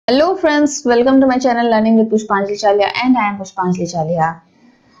friends, welcome to my channel Learning with Pushpanjali Chaliha and I am Pushpanjali Chaliha.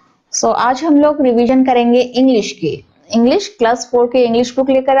 So आज हम लोग revision करेंगे English की। English class 4 के English book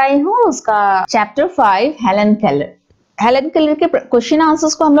लेकर आई हूँ, उसका chapter 5 Helen Keller. Helen Keller के क्वेश्चन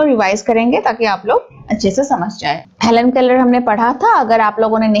आंसर्स को हम लोग रिवाइज करेंगे ताकि आप लोग अच्छे से समझ जाए। हेलन केलर हमने पढ़ा था, अगर आप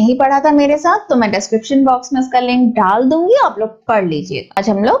लोगों ने नहीं पढ़ा था मेरे साथ तो मैं डिस्क्रिप्शन बॉक्स में इसका लिंक डाल दूंगी, आप लोग पढ़ लीजिए। आज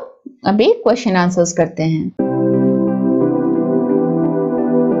हम लोग अभी क्वेश्चन आंसर्स करते हैं।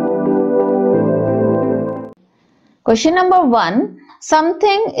 Question number 1.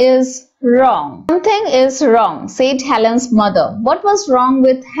 Something is wrong. Something is wrong, said Helen's mother. What was wrong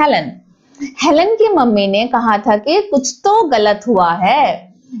with Helen? Helen की मम्मी ने कहा था कि कुछ तो गलत हुआ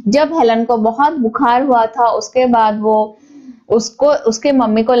है। जब हेलन को बहुत बुखार हुआ था उसके बाद उसके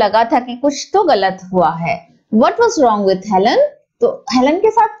मम्मी को लगा था कि कुछ तो गलत हुआ है। What was wrong with Helen? तो हेलन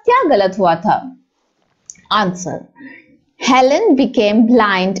के साथ क्या गलत हुआ था? Answer. Helen became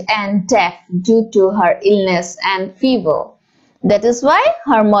blind and deaf due to her illness and fever. That is why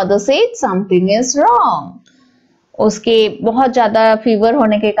her mother said something is wrong. उसके बहुत ज्यादा फीवर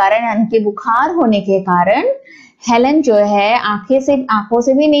होने के कारण यानी कि बुखार होने के कारण हेलन जो है आंखों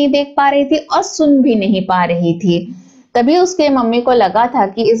से भी नहीं देख पा रही थी और सुन भी नहीं पा रही थी। तभी उसके मम्मी को लगा था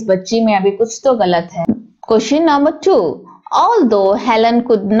कि इस बच्ची में अभी कुछ तो गलत है। Question number 2. Although Helen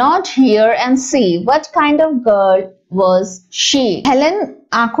could not hear and see, what kind of girl was she? Helen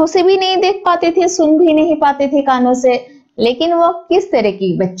आंखों से भी नहीं देख पाते थे, सुन भी नहीं पाते थे कानों से, लेकिन वो किस तरह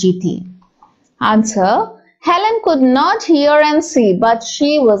की बच्ची थी? Answer. Helen could not hear and see, but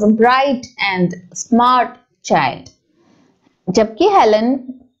she was a bright and smart child. जबकि हेलन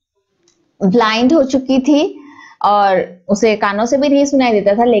ब्लाइंड हो चुकी थी और उसे कानों से भी नहीं सुनाई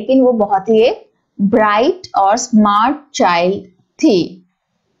देता था, लेकिन वो बहुत ही एक ब्राइट और स्मार्ट चाइल्ड थी।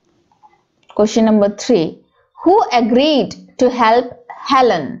 Question number 3. Who agreed to help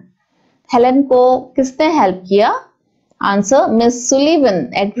Helen? Helen को किसने हेल्प किया? Answer. Miss Sullivan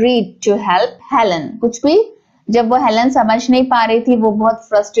agreed to help Helen. कुछ भी जब वो हेलन समझ नहीं पा रही थी, वो बहुत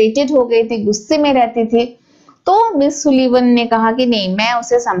फ्रस्ट्रेटेड हो गई थी, गुस्से में रहती थी, तो मिस सुलिवन ने कहा कि नहीं, मैं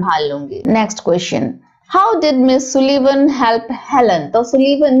उसे संभाल लूंगी। Next question. How did Miss Sullivan help Helen? तो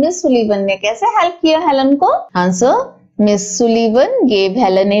मिस सुलिवन ने कैसे हेल्प किया हेलन को? Answer. Miss Sullivan gave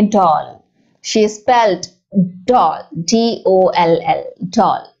Helen a doll. She spelled doll, D-O-L-L,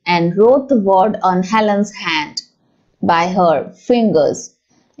 doll, and wrote the word on Helen's hand by her fingers.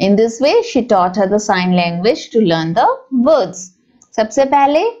 In this way, she taught her the sign language to learn the words. सबसे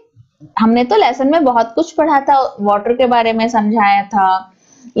पहले हमने तो lesson में बहुत कुछ पढ़ा था, water के बारे में समझाया था,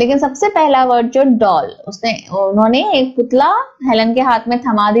 लेकिन सबसे पहला वर्ड जो डॉल, उन्होंने एक पुतला हेलन के हाथ में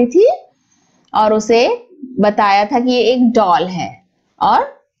थमा दी थी और उसे बताया था कि ये एक डॉल है,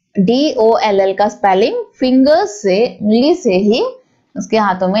 और DOLL का स्पेलिंग फिंगर्स से, उंगली से ही उसके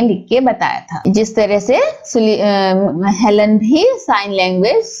हाथों में लिख के बताया था। जिस तरह से हेलन भी साइन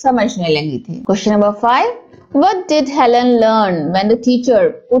लैंग्वेज समझने लगी थी। Question number 5. What did Helen learn when the teacher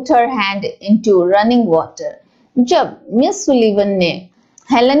put her hand into running water? जब मिस सुलिवन ने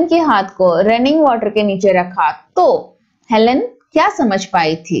हेलन के हाथ को रनिंग वाटर के नीचे रखा तो हेलन क्या समझ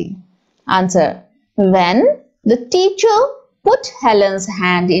पाई थी? Answer. When the teacher put Helen's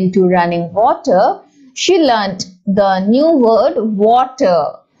hand into running water, she learnt the new word water.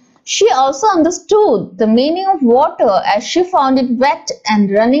 She also understood the meaning of water as she found it wet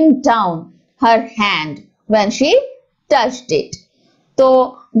and running down her hand when she touched it.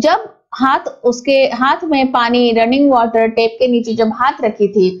 तो जब उसके हाथ में पानी, running water tape के नीचे जब हाथ रखी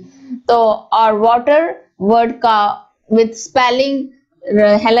थी तो और वाटर वर्ड का विद स्पेलिंग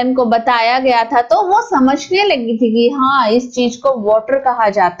हेलन को बताया गया था, तो वो समझने लगी थी कि हाँ, इस चीज को वाटर कहा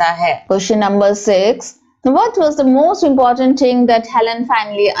जाता है। Question number 6. What was the most important thing that Helen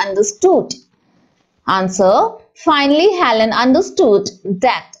finally understood? Answer. Finally, Helen understood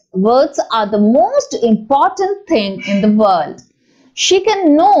that words are the most important thing in the world. She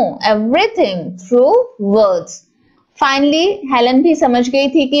can know everything through words. Finally, Helen भी समझ गई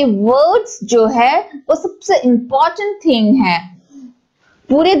थी कि words जो है वो सबसे important thing है।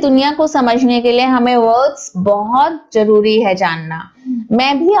 पूरी दुनिया को समझने के लिए हमें words बहुत जरूरी है जानना।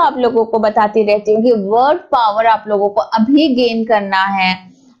 मैं भी आप लोगों को बताती रहती हूँ कि word power आप लोगों को अभी gain करना है,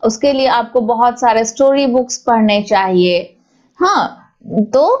 उसके लिए आपको बहुत सारे story books पढ़ने चाहिए। हाँ,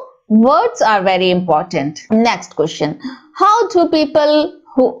 तो words are very important. Next question. How do people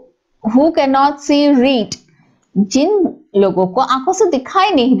who cannot see read? जिन लोगों को आंखों से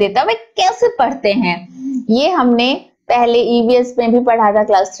दिखाई नहीं देता वे कैसे पढ़ते हैं? ये हमने पहले EVS में भी पढ़ा था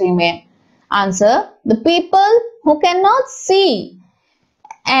क्लास 3 में। Answer. The people who cannot see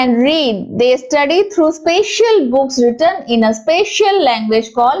and read. They study through special books written in a special language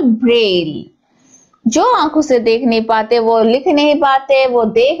called Braille. जो आंखों से देख नहीं पाते, वो लिख नहीं पाते, वो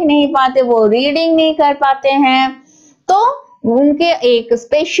देख नहीं पाते, वो रीडिंग नहीं कर पाते हैं, तो उनके एक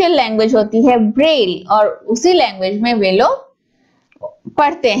स्पेशल लैंग्वेज होती है ब्रेल, और उसी लैंग्वेज में वे लोग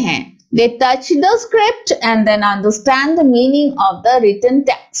पढ़ते हैं. They touch the script and then understand the meaning of the written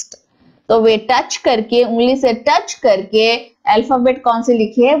text. तो वे टच करके, उंगली से टच करके अल्फाबेट कौन से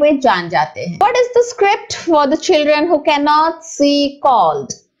लिखे है वे जान जाते हैं. What is the script for the children who cannot see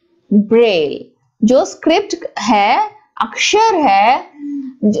called? Braille. जो स्क्रिप्ट है, अक्षर है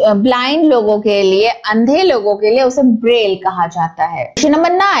ब्लाइंड लोगों के लिए, अंधे लोगों के लिए, उसे ब्रेल कहा जाता है. Question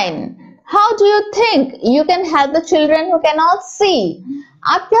number 9. How do you think you can help the children who cannot see?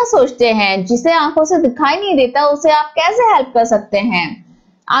 आप क्या सोचते हैं जिसे आंखों से दिखाई नहीं देता उसे आप कैसे हेल्प कर सकते हैं?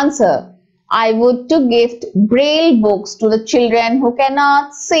 Answer: I would to gift braille books to the children who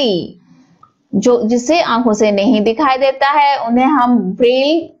cannot see. जो जिसे आंखों से नहीं दिखाई देता है उन्हें हम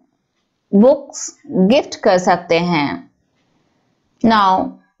ब्रेल बुक्स गिफ्ट कर सकते हैं.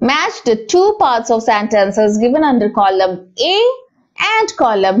 Now match the two parts of sentences given under column A and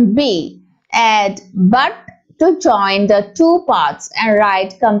column B. Add but to join the two parts and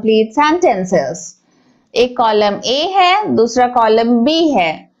write complete sentences. एक कॉलम A है, दूसरा कॉलम B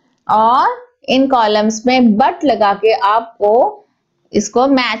है, और इन columns में but लगा के आपको इसको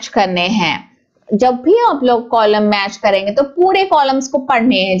मैच करने हैं. जब भी आप लोग कॉलम मैच करेंगे तो पूरे कॉलम्स को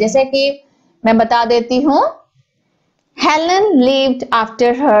पढ़ने हैं. जैसे कि मैं बता देती हूँ, Helen lived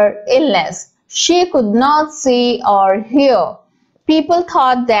after her illness. She could not see or hear. People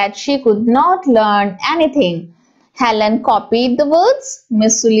thought that she could not learn anything. Helen copied the words.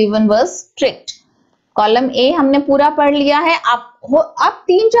 Miss Sullivan was strict. Column A हमने पूरा पढ़ लिया है. आप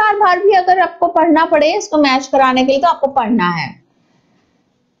 3-4 बार भी अगर आपको पढ़ना पड़े इसको मैच कराने के लिए तो आपको पढ़ना है.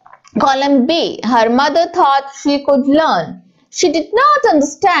 Column B, her mother thought she could learn. She did not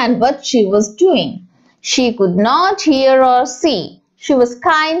understand what she was doing. She could not hear or see. She was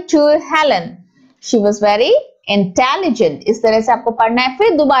kind to Helen. She was very intelligent. इस तरह से आपको पढ़ना है,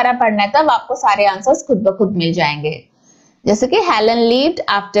 फिर दोबारा पढ़ना है, तब आपको सारे आंसर्स खुद ब खुद मिल जाएंगे. जैसे कि Helen lived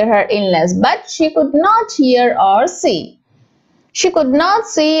after her illness, but she could not hear or see. She could not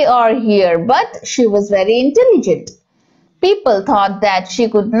see or hear, but she was very intelligent. People thought that she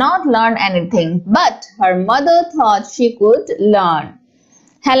could not learn anything, but her mother thought she could learn.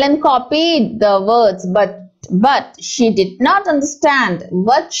 Helen copied the words, but she did not understand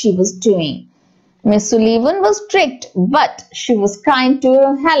what she was doing. Miss Sullivan was strict, but she was kind to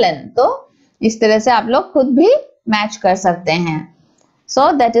Helen. तो इस तरह से आप लोग खुद भी match कर सकते हैं.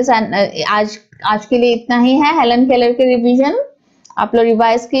 सो दैट इज आज के लिए इतना ही है. हेलन केलर के रिवीजन आप लोग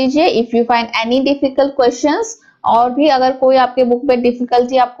रिवाइज कीजिए. If you find any difficult questions, और भी अगर कोई आपके बुक पे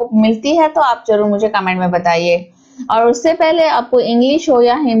डिफिकल्टी आपको मिलती है तो आप जरूर मुझे कमेंट में बताइए. और उससे पहले आपको इंग्लिश हो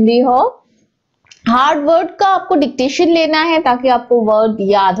या हिंदी हो, हार्ड वर्ड का आपको डिक्टेशन लेना है ताकि आपको वर्ड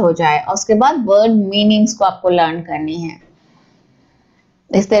याद हो जाए, और उसके बाद वर्ड मीनिंग्स को आपको लर्न करनी है.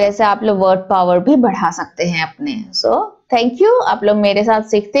 इस तरह से आप लोग वर्ड पावर भी बढ़ा सकते हैं अपने. So thank you. आप लोग मेरे साथ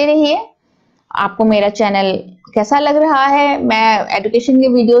सीखते रहिए. आपको मेरा चैनल कैसा लग रहा है? मैं एजुकेशन के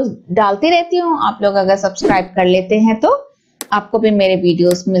वीडियोस डालती रहती हूँ. आप लोग अगर सब्सक्राइब कर लेते हैं तो आपको भी मेरे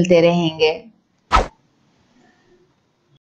वीडियोस मिलते रहेंगे.